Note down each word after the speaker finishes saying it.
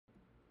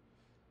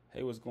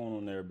Hey, what's going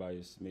on, everybody?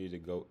 It's Smitty the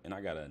Goat, and I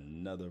got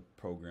another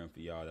program for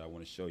y'all that I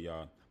want to show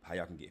y'all how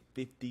y'all can get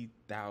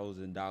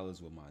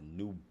 $50,000 with my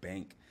new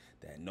bank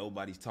that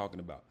nobody's talking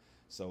about.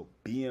 So,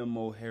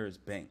 BMO Harris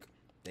Bank,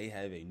 they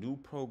have a new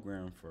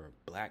program for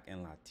Black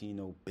and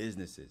Latino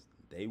businesses.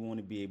 They want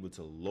to be able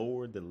to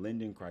lower the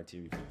lending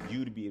criteria for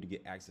you to be able to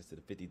get access to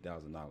the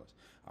 $50,000.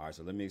 All right,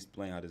 so let me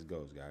explain how this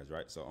goes, guys.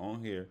 Right, so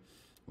on here,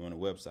 we're on the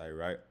website,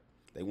 right?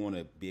 They want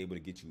to be able to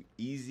get you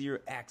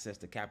easier access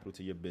to capital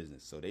to your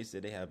business. So they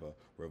said they have a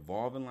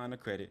revolving line of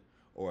credit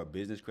or a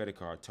business credit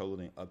card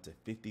totaling up to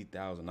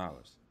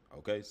 $50,000.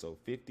 Okay, so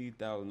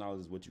 $50,000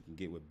 is what you can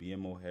get with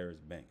BMO Harris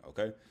Bank.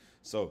 Okay,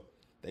 so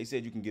they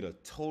said you can get a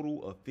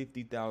total of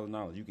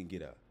 $50,000. You can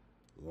get a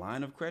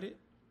line of credit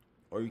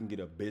or you can get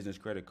a business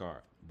credit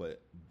card.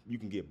 But you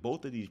can get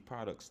both of these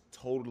products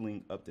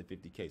totaling up to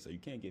 50K. So you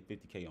can't get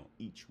 50K on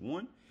each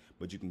one,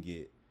 but you can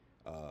get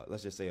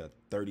let's just say a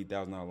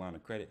 $30,000 line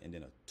of credit and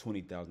then a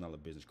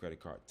 $20,000 business credit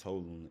card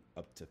totaling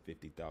up to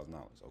 $50,000.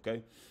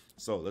 Okay,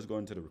 so let's go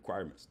into the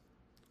requirements.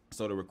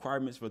 So the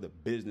requirements for the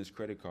business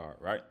credit card,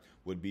 right,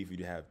 would be for you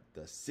to have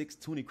the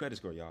 620 credit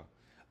score, y'all.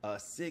 A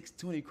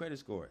 620 credit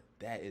score,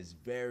 that is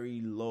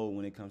very low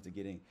when it comes to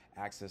getting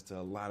access to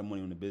a lot of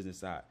money on the business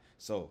side.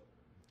 So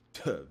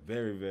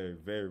very, very,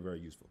 very, very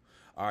useful.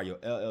 All right, your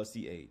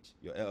LLC age.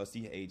 Your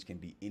LLC age can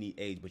be any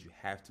age, but you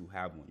have to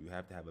have one. You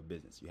have to have a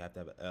business. You have to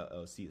have an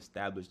LLC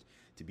established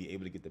to be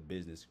able to get the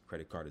business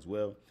credit card as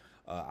well.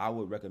 I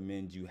would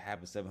recommend you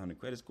have a 700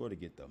 credit score to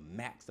get the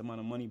max amount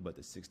of money, but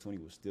the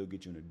 620 will still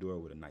get you in the door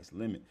with a nice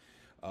limit.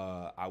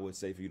 I would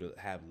say for you to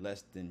have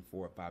less than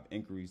 4 or 5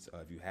 inquiries.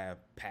 If you have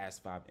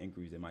past 5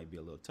 inquiries, it might be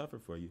a little tougher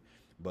for you.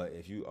 But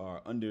if you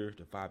are under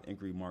the 5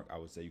 inquiry mark, I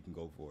would say you can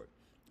go for it.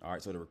 All right,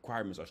 so the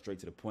requirements are straight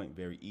to the point,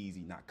 very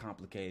easy, not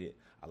complicated.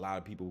 A lot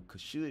of people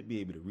should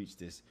be able to reach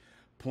this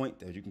point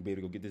that you can be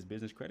able to go get this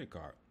business credit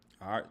card.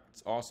 All right,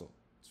 it's also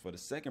for the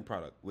second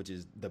product, which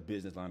is the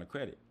business line of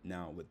credit.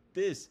 Now, with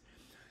this,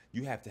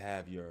 you have to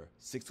have your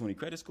 620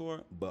 credit score,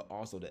 but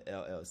also the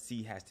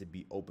LLC has to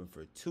be open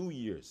for 2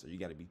 years. So you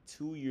got to be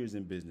 2 years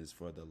in business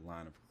for the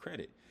line of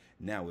credit.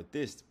 Now, with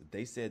this, what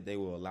they said they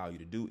will allow you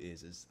to do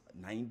is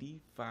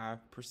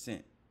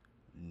 95%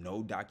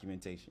 no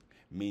documentation,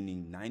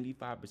 meaning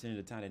 95% of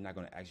the time they're not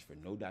going to ask you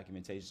for no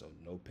documentation, so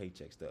no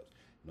paycheck stubs,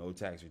 no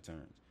tax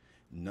returns,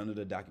 none of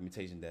the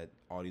documentation that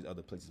all these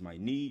other places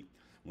might need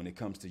when it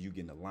comes to you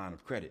getting a line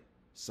of credit.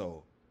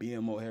 So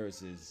BMO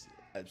Harris is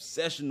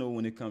obsessional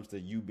when it comes to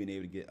you being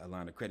able to get a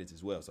line of credits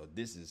as well. So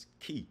this is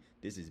key.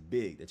 This is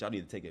big that y'all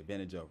need to take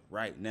advantage of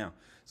right now.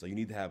 So you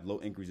need to have low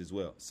inquiries as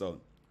well. So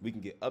we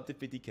can get up to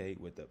 50K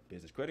with the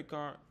business credit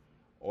card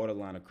or the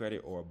line of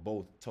credit, or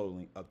both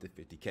totaling up to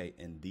 50K.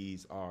 And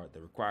these are the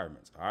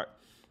requirements. All right.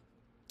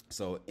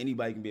 So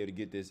anybody can be able to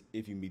get this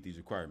if you meet these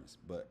requirements.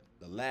 But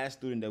the last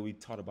student that we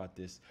taught about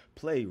this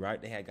play,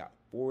 right, they had got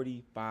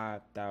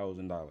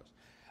 $45,000.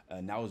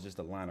 And that was just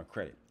a line of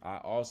credit. I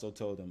also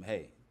told them,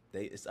 hey,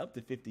 it's up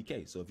to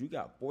 50K. So if you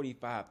got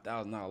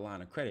 $45,000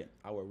 line of credit,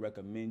 I would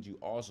recommend you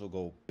also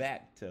go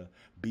back to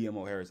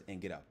BMO Harris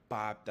and get a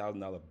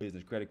 $5,000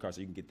 business credit card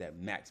so you can get that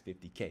max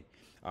 50K.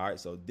 All right,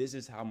 so this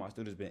is how my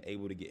students been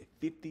able to get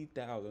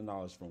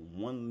 $50,000 from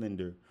one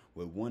lender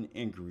with one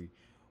inquiry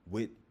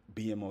with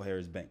BMO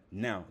Harris Bank.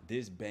 Now,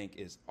 this bank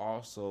is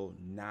also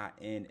not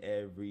in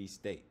every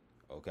state.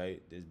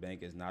 Okay, this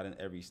bank is not in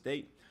every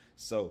state.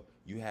 So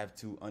you have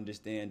to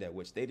understand that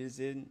which state it's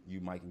in, you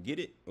might can get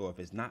it, or if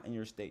it's not in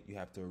your state, you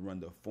have to run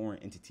the foreign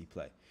entity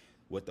play.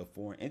 What the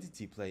foreign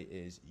entity play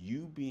is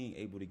you being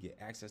able to get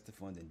access to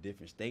funds in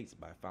different states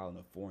by filing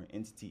a foreign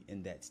entity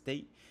in that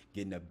state,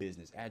 getting a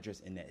business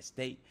address in that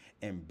state,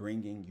 and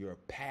bringing your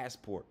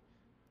passport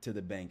to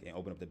the bank and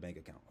open up the bank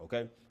account,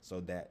 okay? So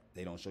that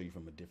they don't show you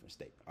from a different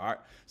state, all right?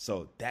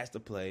 So that's the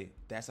play.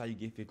 That's how you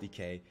get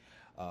 50K.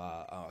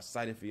 I'm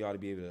excited for y'all to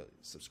be able to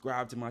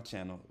subscribe to my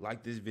channel,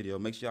 like this video,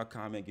 make sure y'all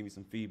comment, give me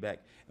some feedback,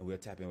 and we'll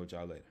tap in with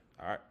y'all later,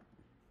 all right?